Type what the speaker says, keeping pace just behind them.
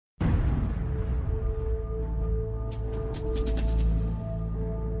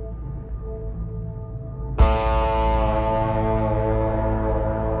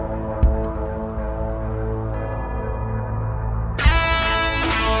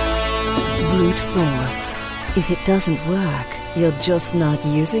brute force. If it doesn't work, you're just not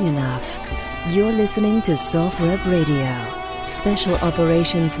using enough. You're listening to SOFREP Radio. Special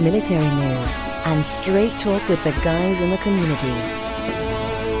Operations Military News and straight talk with the guys in the community.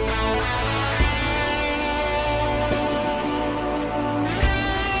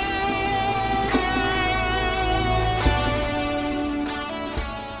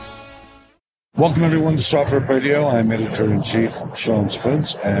 Welcome everyone to SOFREP Radio. I'm Editor-in-Chief Sean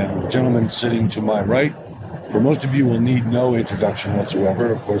Spence, and the gentleman sitting to my right, for most of you, will need no introduction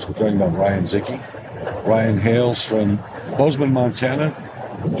whatsoever. Of course, we're talking about Ryan Zicke. Ryan hails from Bozeman, Montana,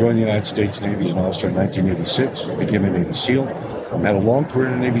 joined the United States Navy as an officer in 1986, became a Navy SEAL, had a long career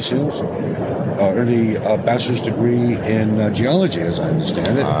in Navy SEALs, earned a bachelor's degree in geology, as I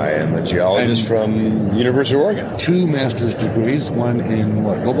understand it. I am a geologist from University of Oregon. 2 master's degrees, one in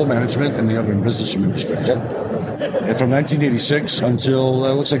global management and the other in business administration. And from 1986 until,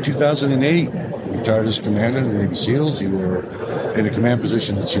 looks like 2008, retired as commander in the Navy SEALs. You were in a command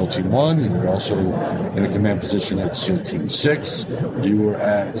position at SEAL Team 1, and you were also in a command position at SEAL Team 6. You were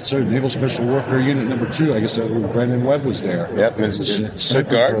at Naval Special Warfare Unit number 2. I guess Brandon Webb was there. Yep, in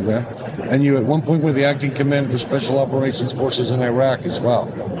Stuttgart. And you at one point were the acting commander for Special Operations Forces in Iraq as well.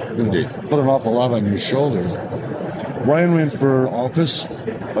 Indeed. Put an awful lot on your shoulders. Ryan ran for office.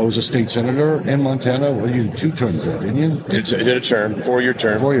 I was a state senator in Montana. Well, you did 2 terms there, didn't you? I did a term, 4-year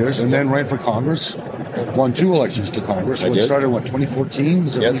term. 4 years, and then ran for Congress. Won 2 elections to Congress. So it started, 2014?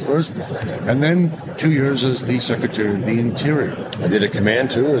 Was that first? And then 2 years as the Secretary of the Interior. I did a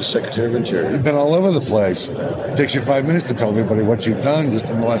command tour as Secretary of Interior. You've been all over the place. It takes you 5 minutes to tell everybody what you've done just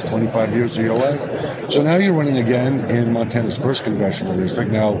in the last 25 years of your life. So now you're running again in Montana's 1st congressional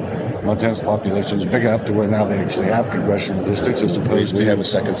district. Now, Montana's population is big enough to where now they actually have congressional districts as opposed to... We have a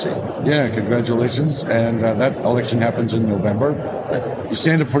 2nd seat. Yeah, congratulations. And that election happens in November. You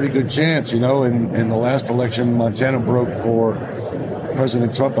stand a pretty good chance. In the last election, Montana broke for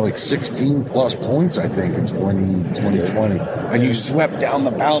President Trump by 16 plus points, I think, in 2020. And you swept down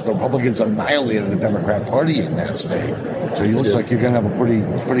the ballot. The Republicans annihilated the Democrat Party in that state. So it looks like you're going to have a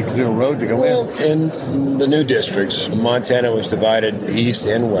pretty clear road to go in. In the new districts, Montana was divided east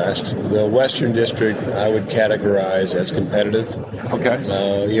and west. The western district I would categorize as competitive. Okay.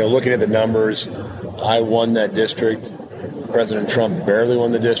 Looking at the numbers, I won that district. President Trump barely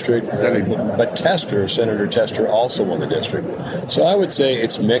won the district, but Senator Tester also won the district. So I would say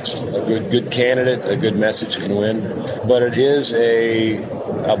it's mixed. A good candidate, a good message can win, but it is a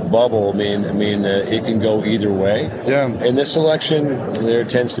bubble. It can go either way. Yeah. In this election, there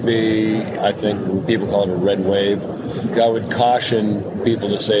tends to be, I think, people call it a red wave. I would caution people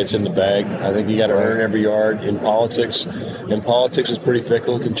to say it's in the bag. I think you got to earn every yard in politics, and politics is pretty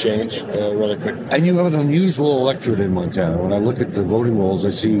fickle; it can change really quickly. And you have an unusual electorate in Montana. When I look at the voting rolls, I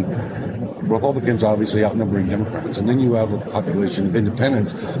see Republicans obviously outnumbering Democrats, and then you have a population of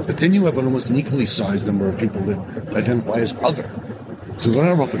independents, but then you have almost an equally sized number of people that identify as other. So they're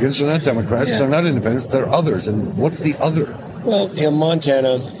not Republicans, they're not Democrats, they're not independents, they're others. And what's the other? Well,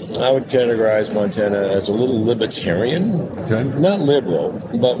 Montana, I would categorize Montana as a little libertarian. Okay. Not liberal,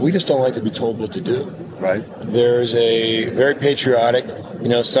 but we just don't like to be told what to do. Right. There's a very patriotic,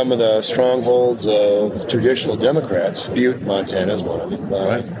 some of the strongholds of traditional Democrats. Butte, Montana is one of them.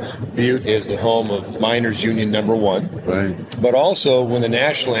 Right. Butte is the home of Miners Union number 1. Right. But also, when the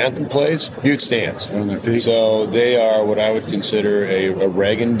national anthem plays, Butte stands. On their feet. So they are what I would consider a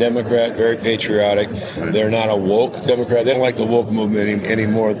Reagan Democrat, very patriotic. Right. They're not a woke Democrat. They don't like the woke movement any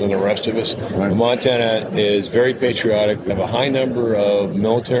more than the rest of us. Right. Montana is very patriotic. We have a high number of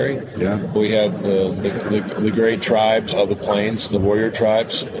military. Yeah. We have the great tribes of the plains, the warrior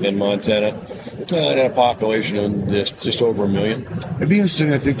tribes in Montana, and a population of just over 1 million. It'd be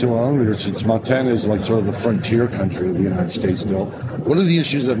interesting, I think, to our own readers, since Montana is like sort of the frontier country of the United States still. What are the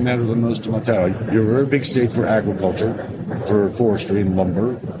issues that matter the most to Montana? You're a very big state for agriculture, for forestry and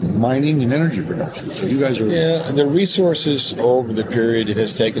lumber, mining and energy production. So you guys are... Yeah, the resources over the period, it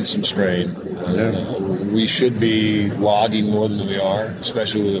has taken some strain. We should be logging more than we are,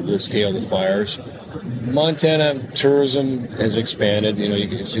 especially with the scale of fires. Montana tourism has expanded. You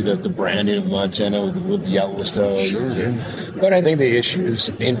can see the branding of Montana with Yellowstone. Sure. Yeah. But I think the issue is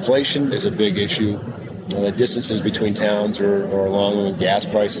inflation is a big issue. The distances between towns are long. When gas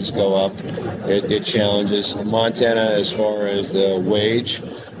prices go up, it challenges. Montana, as far as the wage,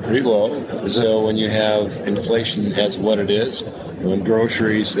 pretty low. So when you have inflation as what it is, when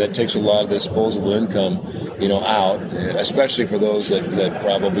groceries, that takes a lot of disposable income, out, especially for those that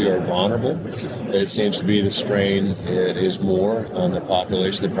probably are vulnerable. It seems to be the strain is more on the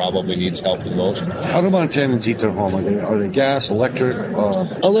population that probably needs help the most. How do Montanans heat their home? Are they gas, electric?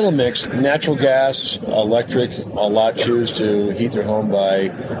 A little mixed. Natural gas, electric. A lot choose to heat their home by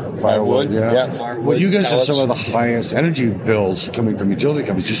firewood. Yeah, firewood. Well, you guys pellets. have some of the highest energy bills coming from utility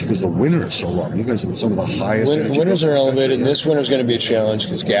companies just because the winter is so long. You guys have some of the highest energy Winters bills. are elevated, and this winter is going to be a challenge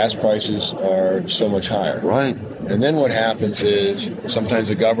because gas prices are so much higher. Right. And then what happens is sometimes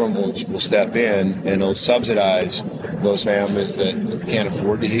the government will step in and it'll subsidize those families that can't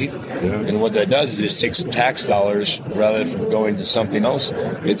afford to heat. Yeah. And what that does is it takes tax dollars rather than going to something else.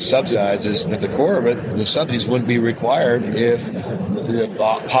 It subsidizes. At the core of it, the subsidies wouldn't be required if the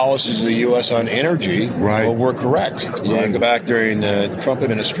policies of the U.S. on energy were correct. You go back during the Trump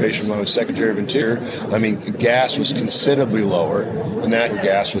administration when I was Secretary of Interior, gas was considerably lower. Natural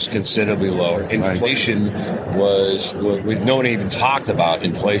gas was considerably lower. Inflation no one even talked about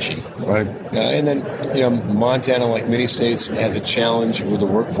inflation. Right. And then, Montana, like many states, has a challenge with the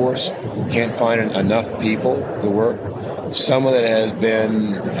workforce. Can't find enough people to work. Some of it has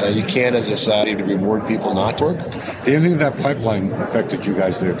been, you can't as a society to reward people not to work. Do you think that pipeline affected you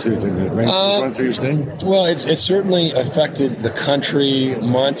guys there too? Did it run through your state? Well, it certainly affected the country.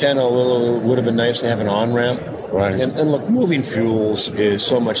 Montana would have been nice to have an on-ramp. Right. And look, moving fuels is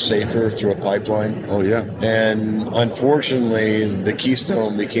so much safer through a pipeline. Oh, yeah. And unfortunately, the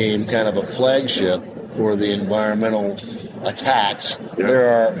Keystone became kind of a flagship for the environmental attacks. Yeah. There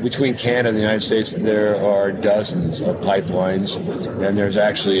are, between Canada and the United States, there are dozens of pipelines, and there's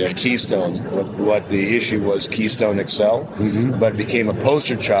actually a Keystone. What the issue was Keystone XL, but it became a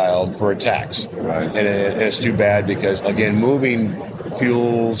poster child for attacks. Right. And it's too bad because, again, moving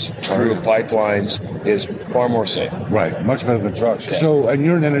fuels through pipelines is far more safe. Right, much better than trucks. Yeah. So, and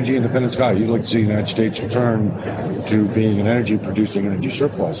you're an energy independent guy. You'd like to see the United States return to being an producing energy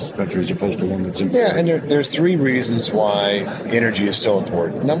surplus country as opposed to one that's imported. Yeah, and there's three reasons why energy is so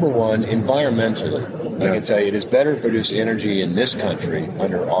important. Number one, environmentally. I can tell you it is better to produce energy in this country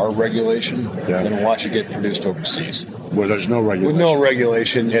under our regulation than watch it get produced overseas. Where there's no regulation. With no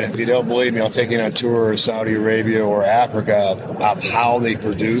regulation, and if you don't believe me, I'll take you on a tour of Saudi Arabia or Africa of how they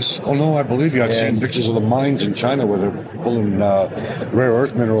produce. Oh, no, I believe you. I've seen pictures of the mines in China where they're pulling rare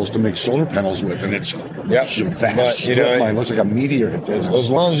earth minerals to make solar panels with, and it's a vast mine. It looks like a meteor. As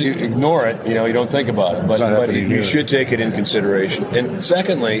long as you ignore it, you don't think about it. But you should take it in consideration. And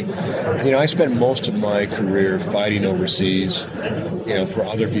secondly, I spent most of my career fighting overseas, for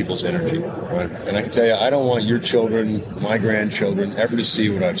other people's energy. Right. And I can tell you, I don't want your children, my grandchildren, ever to see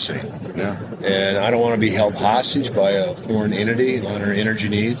what I've seen. Yeah. And I don't want to be held hostage by a foreign entity on our energy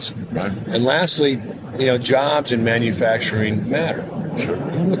needs. Right. And lastly, jobs in manufacturing matter. Sure.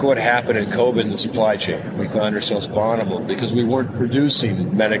 Look at what happened in COVID in the supply chain. We found ourselves vulnerable because we weren't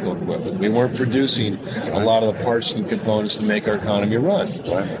producing medical equipment. We weren't producing a lot of the parts and components to make our economy run.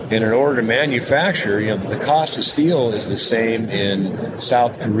 Right. And in order to manufacture, the cost of steel is the same in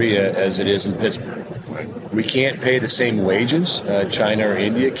South Korea as it is in Pittsburgh. We can't pay the same wages China or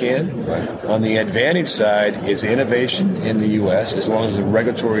India can. Right. On the advantage side is innovation in the U.S. as long as the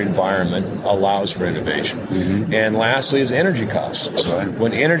regulatory environment allows for innovation. And lastly is energy costs. Right.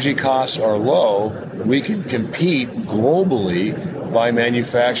 When energy costs are low, we can compete globally by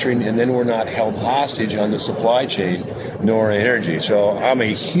manufacturing, and then we're not held hostage on the supply chain nor energy. So I'm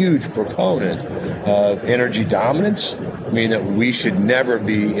a huge proponent of energy dominance, meaning that we should never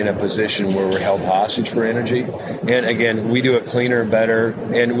be in a position where we're held hostage for energy. And again, we do it cleaner, better,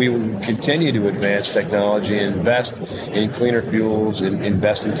 and we will continue to advance technology and invest in cleaner fuels and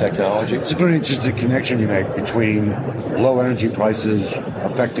invest in technology. It's a very interesting connection you make between low energy prices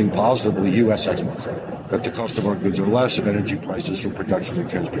affecting positively U.S. exports. That the cost of our goods are less if energy prices from production and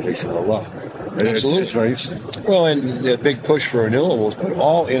transportation are low. Absolutely. It's very interesting. Well, and the big push for renewables, but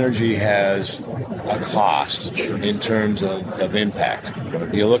all energy has a cost in terms of impact.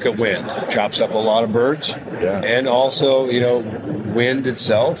 You look at wind, it chops up a lot of birds, and also, wind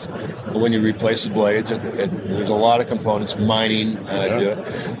itself, when you replace the blades, there's a lot of components, mining, do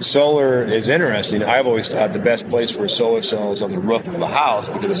it. Solar is interesting. I've always thought the best place for a solar cell is on the roof of the house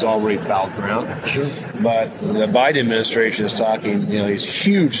because it's already foul ground. Sure. But the Biden administration is talking, these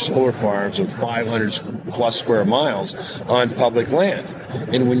huge solar farms of 500 plus square miles on public land.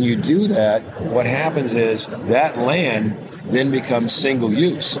 And when you do that, what happens is that land then becomes single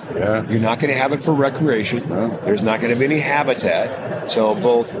use. Yeah. You're not going to have it for recreation. No. There's not going to be any habitat. So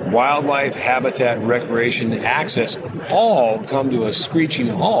both wildlife, habitat, recreation, access all come to a screeching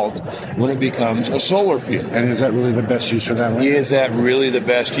halt when it becomes a solar field. And is that really the best use for that land? Is that really the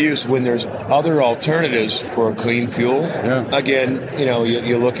best use when there's other alternatives for clean fuel? Yeah. Again,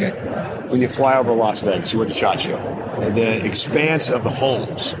 you look at when you fly over Las Vegas, you went to SHOT Show, the expanse of the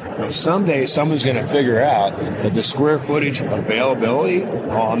homes. Someday someone's going to figure out that the square footage availability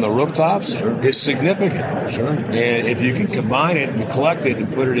on the rooftops is significant. Sure. And if you can combine it and collect it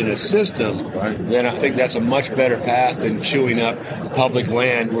and put it in a system, then I think that's a much better path than chewing up public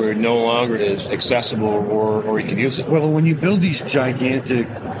land where it no longer is accessible or you can use it. Well, when you build these gigantic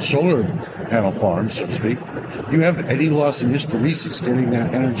solar panel farms, so to speak, you have any loss in hysteresis getting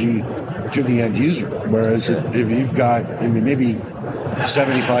that energy to the end user. Whereas if you've got, maybe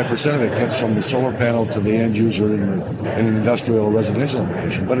 75% of it gets from the solar panel to the end user in an industrial or residential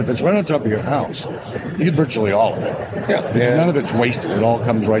application. But if it's right on top of your house, you get virtually all of it. Yeah. None of it's wasted. It all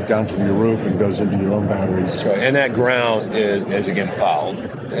comes right down from your roof and goes into your own batteries. Right. And that ground is again fouled.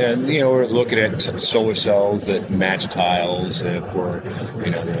 And, we're looking at solar cells that match tiles for,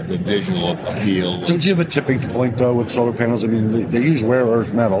 the visual appeal. Don't you have a tipping point, though, with solar panels? I mean, they use rare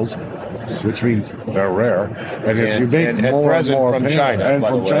earth metals, which means they're rare. And if you make more and more from China, and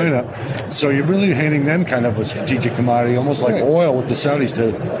from China, so you're really handing them kind of a strategic commodity, almost like oil with the Saudis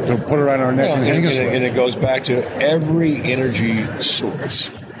to put it on our neck and hang us with. And it goes back to every energy source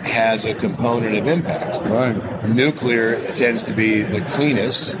has a component of impact. Right. Nuclear tends to be the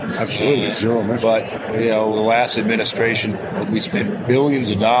cleanest. Absolutely, zero emissions. But, the last administration, we spent billions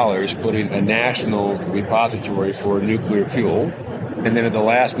of dollars putting a national repository for nuclear fuel. And then at the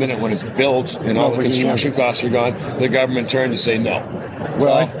last minute when it's built and all the construction costs are gone, the government turns to say no.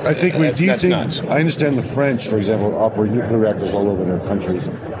 Well, I think that's nuts. I understand the French, for example, operate nuclear reactors all over their countries.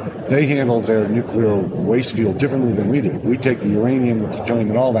 They handle their nuclear waste fuel differently than we do. We take the uranium, the plutonium,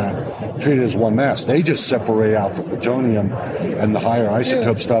 and all that, treat it as one mass. They just separate out the plutonium and the higher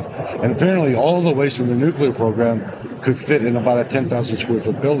isotope stuff. And apparently all the waste from the nuclear program could fit in about a 10,000 square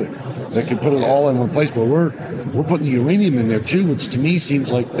foot building. They could put it all in one place, but we're putting the uranium in there too, which to me seems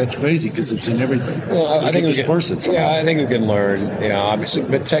like that's crazy because it's in everything. Well, I think we disperse it. Yeah, I think we can learn. Obviously,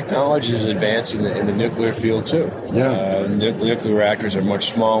 but technology is advancing in the nuclear field too. Yeah, nuclear reactors are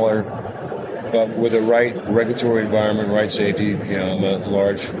much smaller, but with the right regulatory environment, right safety, a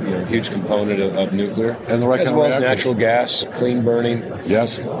large, huge component of nuclear, and the right as kind well of as natural gas, clean burning.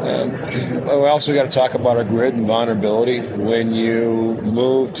 Yes. We also got to talk about our grid and vulnerability. When you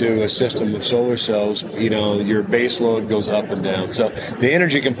move to a system of solar cells, your base load goes up and down. So the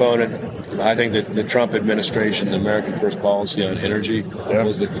energy component, I think that the Trump administration, the American First policy on energy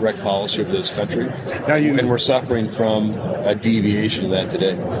was the correct policy for this country. And we're suffering from a deviation of that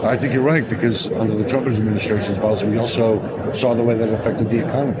today. I think you're right, because under the Trump administration's policy, we also saw the way that affected the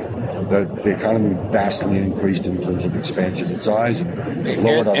economy. The economy vastly increased in terms of expansion and size, and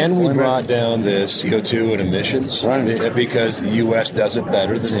lowered unemployment. And we brought down the CO2 and emissions because the U.S. does it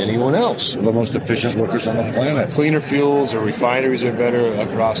better than anyone else. We're the most efficient workers on the planet. Cleaner fuels, our refineries are better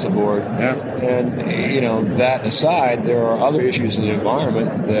across the board. Yeah. And, that aside, there are other issues in the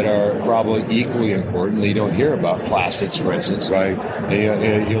environment that are probably equally important that you don't hear about. Plastics, for instance. Right.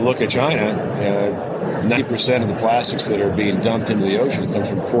 And you look at China, 90% of the plastics that are being dumped into the ocean comes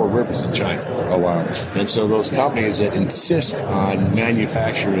from 4 rivers in China. Oh, wow. And so those companies that insist on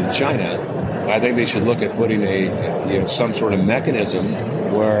manufacturing in China, I think they should look at putting some sort of mechanism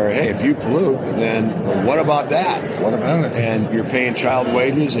where, hey, if you pollute, then what about that? What about it? And you're paying child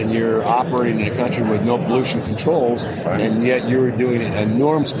wages and you're operating in a country with no pollution controls, and yet you're doing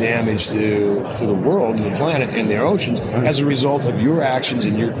enormous damage to the world and the planet and their oceans as a result of your actions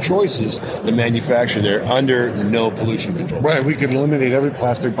and your choices to manufacture there under no pollution control. Right, we could eliminate every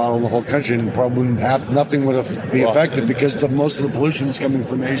plastic bottle in the whole country and probably nothing would be affected because most of the pollution is coming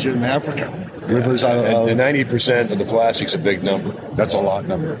from Asia and Africa. Rivers out of... The 90% of the plastic's a big number. That's a lot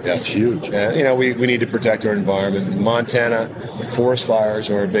number. Yeah. It's huge. We need to protect our environment. Montana, forest fires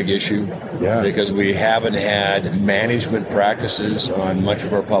are a big issue because we haven't had management practices on much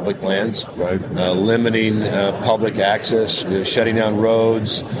of our public lands. Right. Limiting public access, shutting down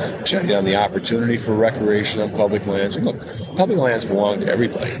roads, shutting down the opportunity for recreation on public lands. Look, public lands belong to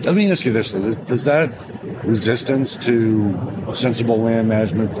everybody. Let me ask you this. Does that resistance to sensible land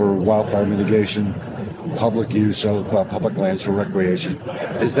management for wildfire mitigation, public use of public lands for recreation.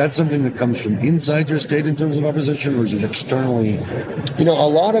 Is that something that comes from inside your state in terms of opposition, or is it externally? A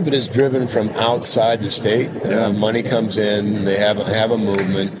lot of it is driven from outside the state. Money comes in. They have a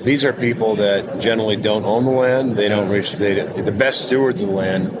movement. These are people that generally don't own the land. They don't reach. The best stewards of the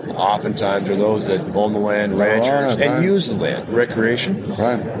land oftentimes are those that own the land, ranchers, and use the land, recreation.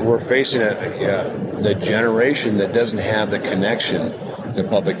 Right. We're facing the generation that doesn't have the connection to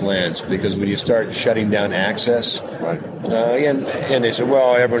public lands, because when you start shutting down access, right. And they say,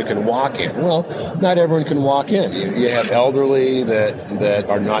 well, everyone can walk in. Well, not everyone can walk in. You have elderly that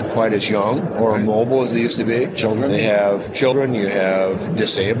are not quite as young or mobile as they used to be. Children. They have children. You have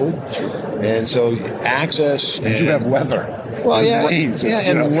disabled. Sure. And so access. And you have weather. Well, yeah, rains,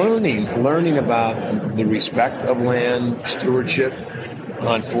 and learning about the respect of land, stewardship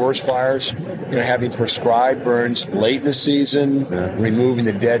on forest fires, having prescribed burns late in the season, removing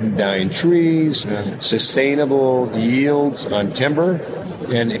the dead and dying trees, sustainable yields on timber.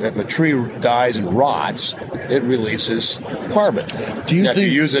 And if a tree dies and rots, it releases carbon. Do you if you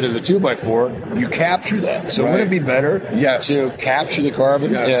use it as a 2x4, you capture that. So wouldn't it be better to capture the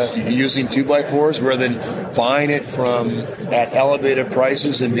carbon using 2x4s rather than buying it at elevated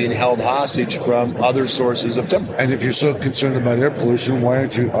prices and being held hostage from other sources of timber? And if you're so concerned about air pollution, why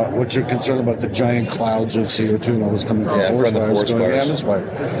aren't you? What's your concern about the giant clouds of CO2 and all this coming from forest fires going in the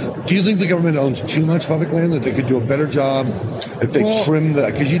atmosphere? Do you think the government owns too much public land, that they could do a better job if they trim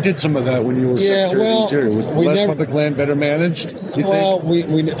that? Because you did some of that when you were Secretary of the Interior. With less public land, better managed, you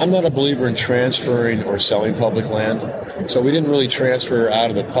think? I'm not a believer in transferring or selling public land. So we didn't really transfer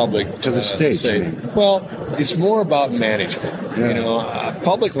out of the public to the state. Well, it's more about management.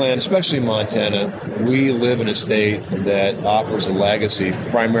 Public land, especially in Montana, we live in a state that offers a legacy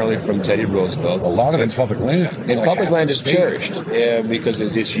primarily from Teddy Roosevelt. A lot of it's public land. And public land is cherished because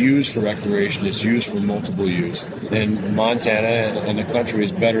it's used for recreation. It's used for multiple use. And Montana and the country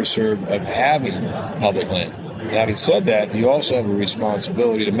is better served of having public land. Having said that, you also have a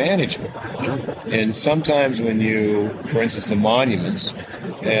responsibility to manage it. Sure. And sometimes when you, for instance, the monuments,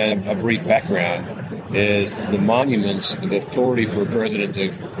 and a brief background is the monuments, the authority for a president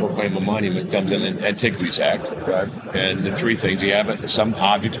to proclaim a monument comes in the Antiquities Act. Right. And the three things, you have some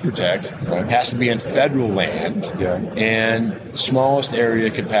object to protect, it has to be in federal land, and smallest area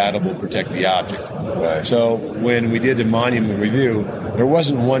compatible protect the object. Right. So when we did the monument review, there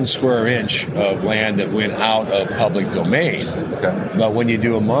wasn't 1 square inch of land that went out of public domain. Okay. But when you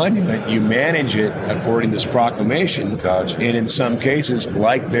do a monument, you manage it according to this proclamation. Gotcha. And in some cases,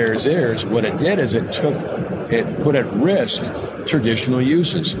 like Bears Ears, what it did is it put at risk traditional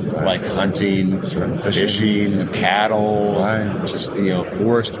uses like hunting, fishing, cattle,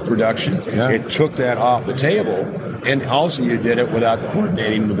 forest production. It took that off the table, and also you did it without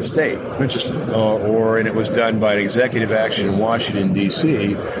coordinating with the state. Interesting. And it was done by an executive action in Washington,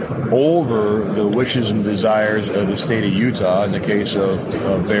 D.C. over the wishes and desires of the state of Utah in the case of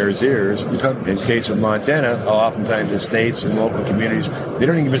Bears Ears. In the case of Montana, oftentimes the states and local communities, they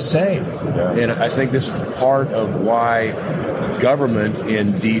don't even have a say. And I think this is part of why government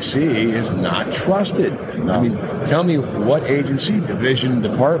in D.C. is not trusted. No. I mean, tell me what agency, division,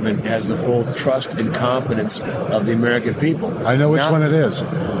 department has the full trust and confidence of the American people? I know which one it is.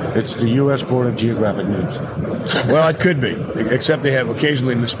 It's the U.S. Board of Geographic Names. Well, it could be, except they have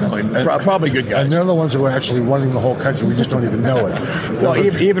occasionally misspelling. Probably good guys. And they're the ones who are actually running the whole country. We just don't even know it. Well,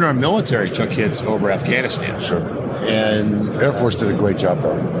 even our military took hits over Afghanistan. Sure. And Air Force did a great job,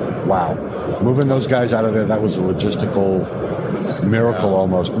 though. Wow. Moving those guys out of there, that was a logistical miracle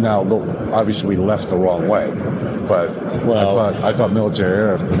almost. Now, look, obviously we left the wrong way, but I thought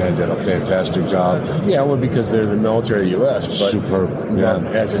Military Air Command did a fantastic job. Yeah, well, because they're the military of the U.S. But superb. Yeah.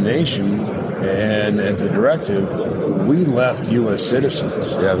 As a nation and as a directive, we left U.S.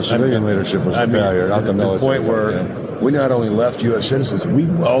 citizens. Yeah, the civilian leadership was a failure, not the military. To the point where we not only left U.S. citizens, we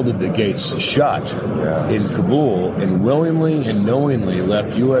welded the gates shut in Kabul and willingly and knowingly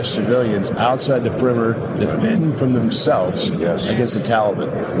left U.S. civilians outside the perimeter defending from themselves against the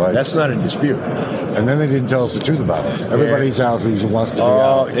Taliban. Right. That's not in dispute. And then they didn't tell us the truth about it. Everybody's out who wants to be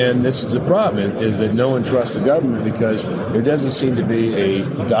out. And this is the problem, is that no one trusts the government because there doesn't seem to be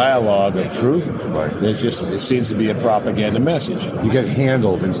a dialogue of truth. Right. It seems to be a propaganda. propaganda message. You get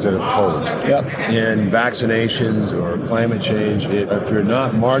handled instead of told. Yep. And vaccinations or climate change, if you're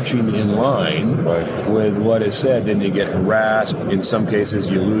not marching in line with what is said, then you get harassed. In some cases,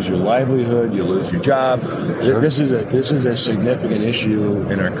 you lose your livelihood, you lose your job. Sure. This is a significant issue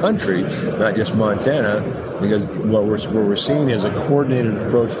in our country, not just Montana, because what we're seeing is a coordinated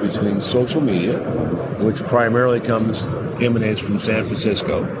approach between social media, which primarily emanates from San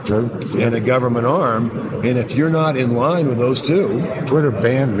Francisco, True. And a government arm. And if you're not in line with those two, Twitter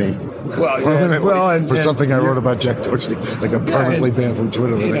banned me. For something I wrote about Jack Dorsey, like I'm permanently banned from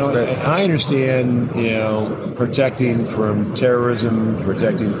Twitter the next day. I understand, protecting from terrorism,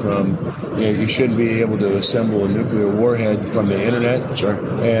 protecting from, you shouldn't be able to assemble a nuclear warhead from the internet. Sure.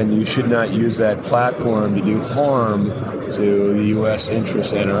 And you should not use that platform to do harm to the U.S.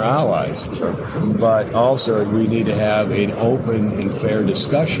 interests and our allies. Sure. But also, we need to have an open and fair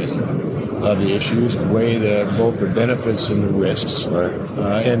discussion of the issues, weigh both the benefits and the risks. Right.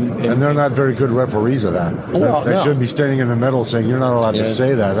 And they're not very good referees of that. They shouldn't be standing in the middle saying, you're not allowed to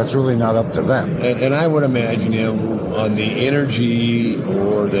say that. That's really not up to them. And I would imagine, on the energy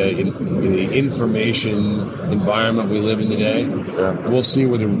or the information environment we live in today, we'll see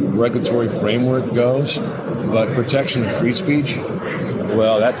where the regulatory framework goes. But protection of free speech,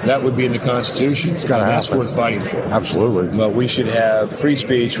 well, that would be in the Constitution. It's got to happen. That's worth fighting for. Absolutely. But we should have free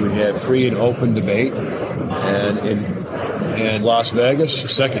speech. We have free and open debate. And in Las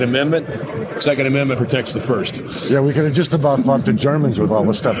Vegas, Second Amendment protects the First. Yeah, we could have just about fought the Germans with all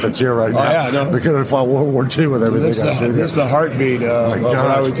the stuff that's here right now. We could have fought World War II with everything. This is the heartbeat of what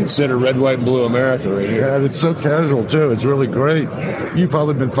I would consider red, white, and blue America right here. Yeah, and it's so casual, too. It's really great. You've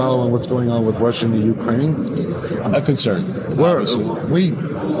probably been following what's going on with Russia and the Ukraine. A concern.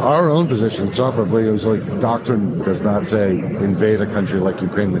 Our own position, Software Radio, is like doctrine does not say invade a country like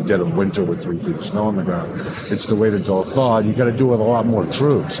Ukraine in the dead of winter with 3 feet of snow on the ground. It's to wait until thaw. You got to do it with a lot more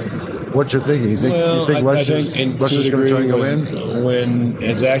troops. What's your thinking? You think Russia's going to try and go in? When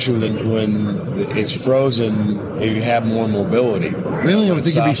it's frozen, you have more mobility. Really? I would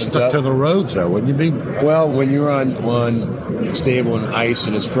think you'd be stuck to the roads, though, wouldn't you be? Well, when you're on stable and ice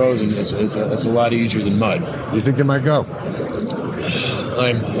and it's frozen, it's a lot easier than mud. You think they might go?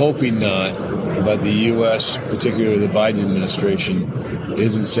 I'm hoping not, but the U.S., particularly the Biden administration,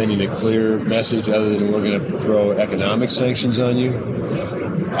 isn't sending a clear message other than we're going to throw economic sanctions on you.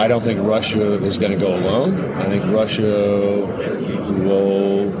 I don't think Russia is going to go alone. I think Russia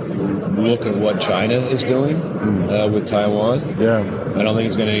will look at what China is doing with Taiwan. Yeah. I don't think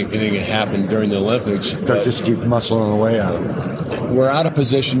it's going to happen during the Olympics. They'll just keep muscling away at it. We're out of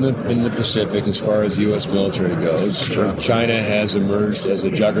position in the Pacific as far as the U.S. military goes. Sure. China has emerged as a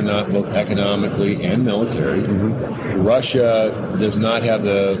juggernaut both economically and military. Mm-hmm. Russia does not have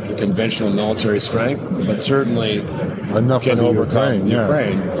the conventional military strength, but certainly enough can overcome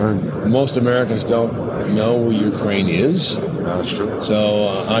Ukraine. Yeah. Most Americans don't know where Ukraine is. That's true.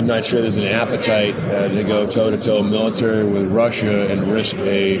 So I'm not sure there's an appetite to go toe-to-toe military with Russia and risk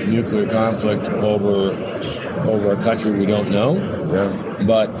a nuclear conflict over a country we don't know. Yeah.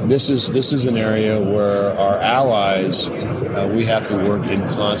 But this is an area where our allies, we have to work in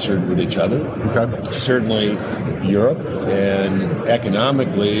concert with each other. Okay. Certainly Europe, and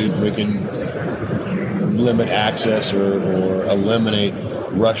economically we can limit access or eliminate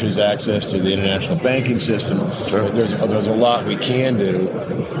Russia's access to the international banking system. Sure. There's a lot we can do,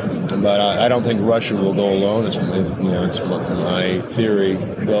 but I don't think Russia will go alone. It's my theory.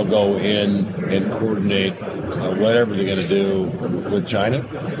 They'll go in and coordinate whatever they're going to do with China.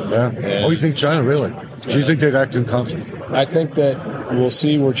 Yeah. You think China, really? Do you think they'd act in concert? I think that we'll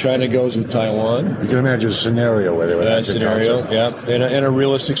see where China goes with Taiwan. You can imagine a scenario where they would act in concert. Yeah. And a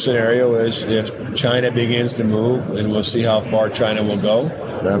realistic scenario is if China begins to move, and we'll see how far China will go.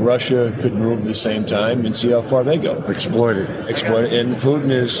 Yeah. Russia could move at the same time and see how far they go. Exploit it. And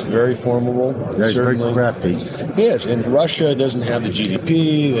Putin is very formidable. Yeah, he's very crafty. He is. And Russia doesn't have the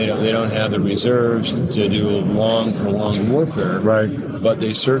GDP. They don't have the reserves to do long, prolonged warfare. Right. But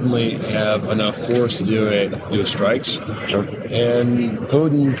they certainly have enough force to do strikes. Sure. And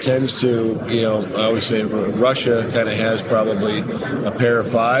Putin tends to, I would say Russia kind of has probably a pair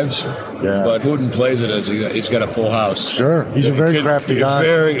of fives. Yeah. But Putin plays it as he's got a full house. Sure. He's a very crafty guy.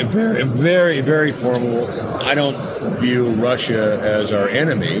 Very, very, very, very formidable. I don't view Russia as our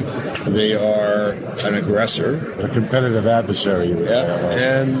enemy. They are an aggressor. A competitive adversary, you would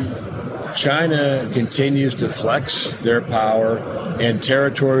say. And China continues to flex their power and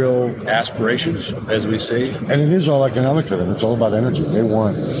territorial aspirations, as we see. And it is all economic for them. It's all about energy. They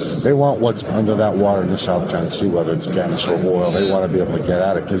want what's under that water in the South China Sea, whether it's gas or oil. They want to be able to get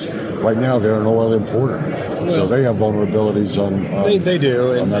at it because right now they're an oil importer. So they have vulnerabilities on they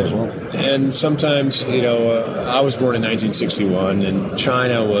do. On that as well. And sometimes, I was born in 1961, and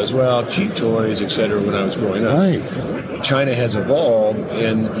China was, cheap toys, et cetera, when I was growing up. Right. China has evolved,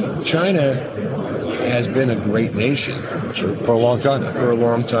 and China has been a great nation. Sure. For a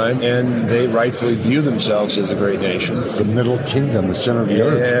long time. And they rightfully view themselves as a great nation. The Middle Kingdom, the center of the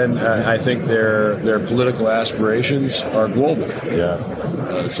earth. And I think their political aspirations are global.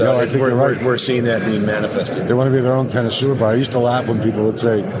 Yeah. So I think we're seeing that being manifested. They want to be their own kind of superpower. I used to laugh when people would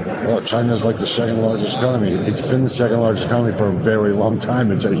say, China's like the second largest economy. It's been the second largest economy for a very long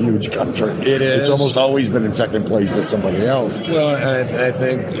time. It's a huge country. It is. It's almost always been in second place to somebody else. Well, I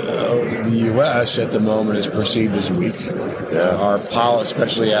think the U.S. at the moment is perceived as weak. Yeah. Our policy,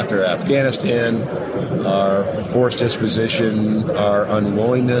 especially after Afghanistan, our forced disposition, our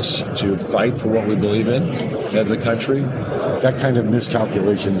unwillingness to fight for what we believe in as a country. That kind of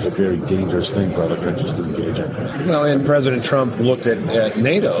miscalculation is a very dangerous thing for other countries to engage in. Well, and President Trump looked at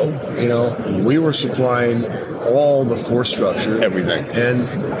NATO. We were supplying all the force structure, everything,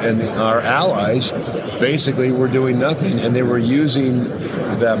 and our allies basically were doing nothing, and they were using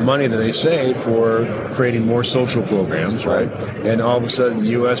that money that they saved for creating more social programs, right? And all of a sudden, the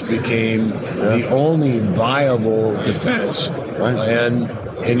U.S. became the only viable defense, and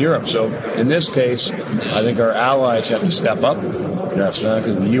in Europe. So in this case, I think our allies have to step up. Yes.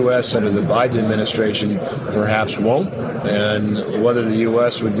 Because the U.S. under the Biden administration perhaps won't. And whether the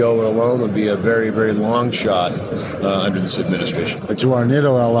U.S. would go it alone would be a very, very long shot under this administration. But to our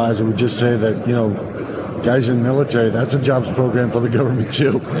NATO allies, I would just say that, guys in the military, that's a jobs program for the government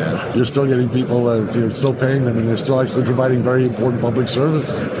too. Yeah. You're still getting people, you're still paying them, and they're still actually providing very important public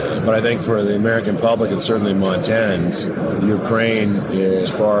service. But I think for the American public, and certainly Montanans, Ukraine is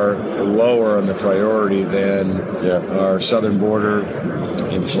far lower on the priority than our southern border,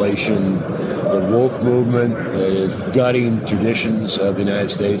 inflation. The woke movement is gutting traditions of the United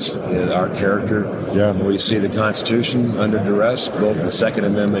States and our character. Yeah. We see the Constitution under duress, both the Second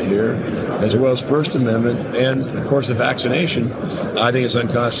Amendment here, as well as First Amendment, and, of course, the vaccination. I think it's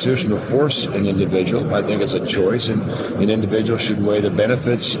unconstitutional to force an individual. I think it's a choice, and an individual should weigh the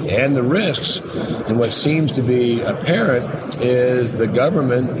benefits and the risks. And what seems to be apparent is the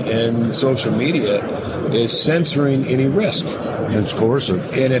government and social media is censoring any risk. It's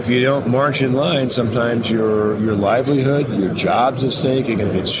coercive. And if you don't march in line, sometimes your livelihood, your job's at stake, you're going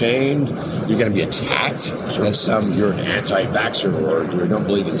to get shamed, you're going to be attacked as you're an anti-vaxxer or you don't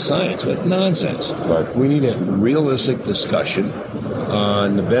believe in science. But it's nonsense. Right. We need a realistic discussion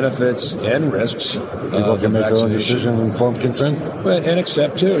on the benefits and risks. People can make their own decision and informed consent. But, and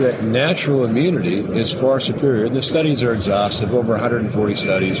accept, too, that natural immunity is far superior. The studies are exhaustive, over 140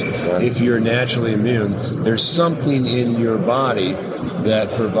 studies. Right. If you're naturally immune, there's something in your body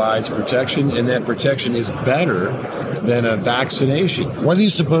that provides protection, and that protection is better than a vaccination. What do you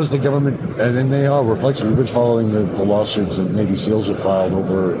suppose the government, and they are reflexive, we've been following the lawsuits that Navy SEALs have filed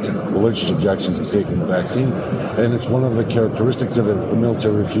over religious objections to taking the vaccine, and it's one of the characteristics of it, the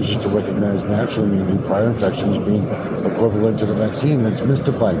military refuses to recognize natural immunity, prior infection, as being equivalent to the vaccine. That's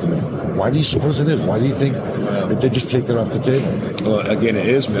mystified to me. Why do you suppose it is? Why do you think that they just take it off the table? Well, again, it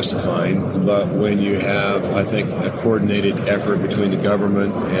is mystifying, but when you have, I think, a coordinated effort between the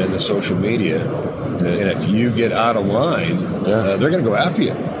government and the social media, and if you get out of line, they're going to go after you.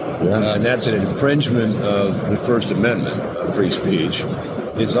 Yeah. And that's an infringement of the First Amendment of free speech.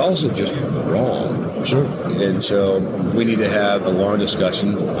 It's also just wrong. Sure. And so we need to have a long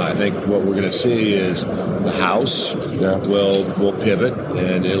discussion. I think what we're going to see is the House will pivot,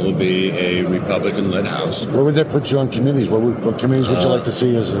 and it will be a Republican-led House. Where would that put you on committees? What committees would you like to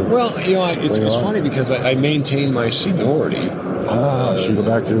see as it's funny because I maintain my seniority. So you go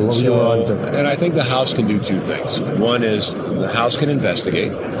back to what you were on. And I think the House can do two things. One is the House can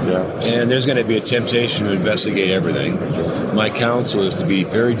investigate. Yeah. And there's going to be a temptation to investigate everything. My counsel is to be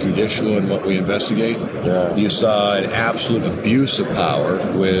very judicial in what we investigate. Yeah. You saw an absolute abuse of power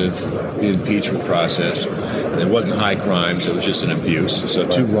with the impeachment process. It wasn't high crimes, it was just an abuse. So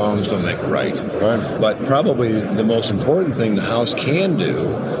two wrongs don't make a right. But probably the most important thing the House can do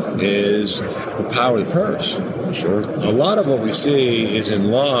is the power of the purse. Sure. A lot of what we see is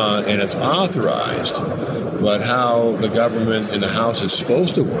in law and it's authorized, But how the government and the House is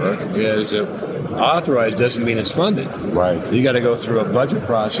supposed to work is that authorized doesn't mean it's funded. Right. You got to go through a budget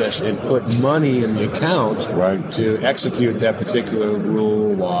process and put money in the account to execute that particular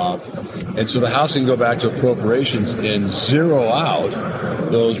rule, law. And so the House can go back to appropriations and zero out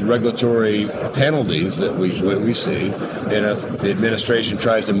those regulatory penalties that we see. And if the administration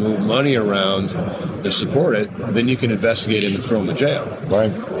tries to move money around to support it, then you can investigate him and throw him in jail.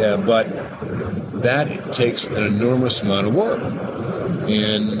 Right. Yeah, but that takes an enormous amount of work.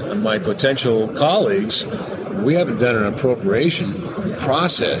 And my potential colleagues, we haven't done an appropriation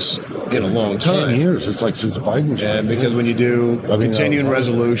process in a long time. 10 years. It's like since Biden's. And because when you do continuing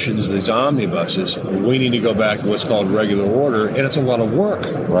resolutions, these omnibuses, we need to go back to what's called regular order, and it's a lot of work.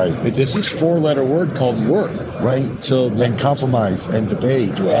 Right. It's this four-letter word called work. Right. So and compromise and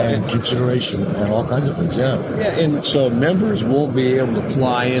debate and consideration and all kinds of things. Yeah. Yeah, and so members won't be able to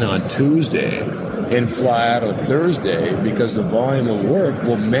fly in on Tuesday and fly out on Thursday because the volume of work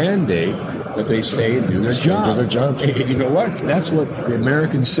will mandate that they stay and do their job. Do their jobs. And you know what? That's what the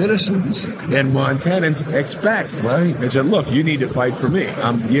American citizens and Montanans expect. Right. They said, look, you need to fight for me.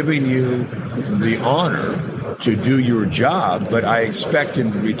 I'm giving you the honor to do your job, but I expect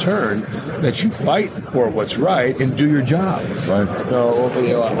in return that you fight for what's right and do your job. Right. So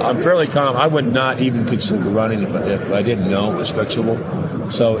I'm fairly calm. I would not even consider running if I didn't know it was fixable.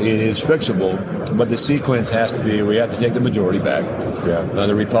 So it is fixable, but the sequence has to be, we have to take the majority back. Yeah.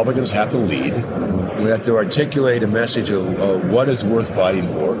 The Republicans have to lead. We have to articulate a message of what is worth fighting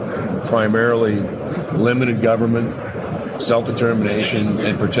for, primarily limited government, self-determination,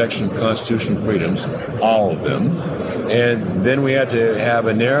 and protection of constitutional freedoms, all of them. And then we have to have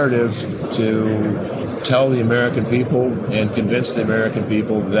a narrative to tell the American people and convince the American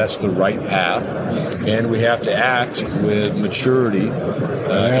people that's the right path. And we have to act with maturity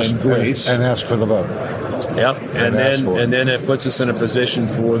and grace. And ask for the vote. Yep, and then it puts us in a position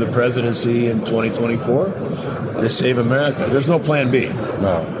for the presidency in 2024 to save America. There's no plan B.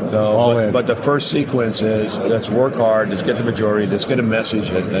 No. So, but the first sequence is let's work hard, let's get the majority, let's get a message,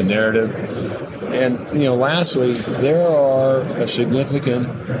 a narrative. And, lastly, there are a significant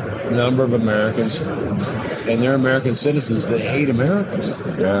number of Americans, and they're American citizens that hate America.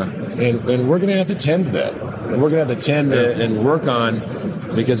 Yeah. And we're going to have to tend to that. And we're going to have to tend to and work on,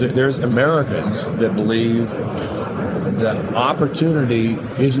 because there's Americans that believe that opportunity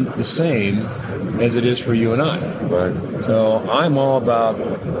isn't the same as it is for you and I. Right. So I'm all about...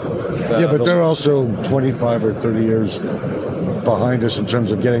 but they're also 25 or 30 years behind us in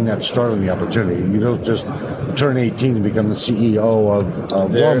terms of getting that start on the opportunity. You don't just turn 18 and become the CEO of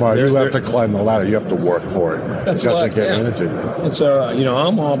Walmart. You have to climb the ladder. You have to work for it. That's what get into. And so,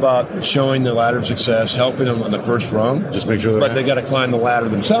 I'm all about showing the ladder of success, helping them on the first rung. Just make sure but they got to climb the ladder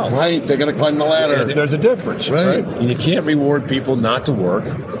themselves. Right. They got to climb the ladder. There's a difference. Right. And you can't reward people not to work,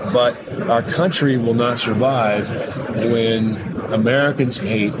 but our country will not survive when Americans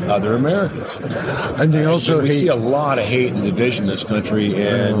hate other Americans. And they also we see a lot of hate and division in this country,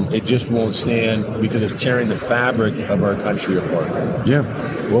 and it just won't stand because it's tearing the fabric of our country apart. Yeah.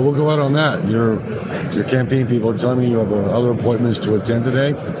 Well, we'll go out on that. Your campaign people are telling me you have other appointments to attend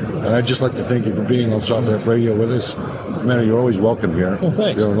today, and I'd just like to thank you for being on Soft Rep Radio with us. Man, you're always welcome here. Well,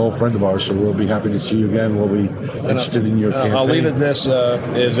 thanks. You're an old friend of ours, so we'll be happy to see you again. We'll be interested in your campaign. I'll leave it this,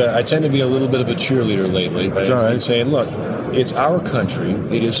 I tend to be a little bit of a cheerleader lately. That's all right. Saying, look, it's our country.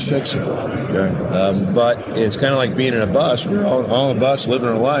 It is fixable. Okay. But it's kind of like being in a bus. We're all on a bus living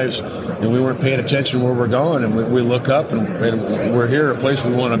our lives, and we weren't paying attention to where we're going, and we look up, and we're here at a place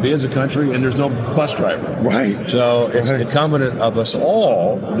we want to be as a country, and there's no bus driver. Right. So it's incumbent of us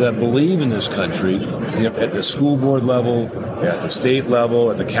all that believe in this country, at the school board level, at the state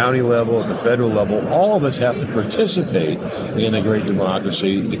level, at the county level, at the federal level. All of us have to participate in a great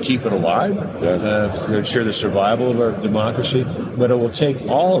democracy to keep it alive, to ensure the survival of our democracy. But it will take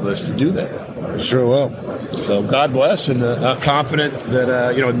all of us to do that. Sure will. So God bless, and I'm confident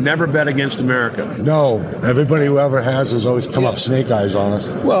that, never bet against America. No, everybody who ever has always come up snake eyes on us.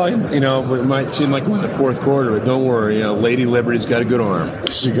 Well, it might seem like we're in the fourth quarter, but don't worry, Lady Liberty's got a good arm.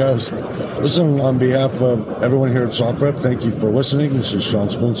 She does. Listen, on behalf of everyone here at Soft Rep, thank you for listening. This is Sean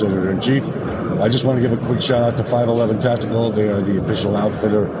Spunz, Editor-in-Chief. I just want to give a quick shout out to 511 Tactical. They are the official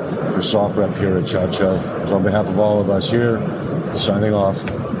outfitter for Soft Rep here at Chad Show. So on behalf of all of us here, signing off.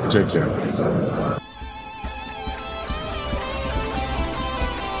 Take care.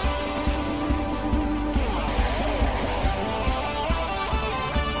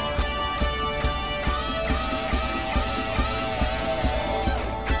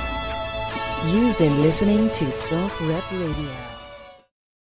 You've been listening to Soft Rep Radio.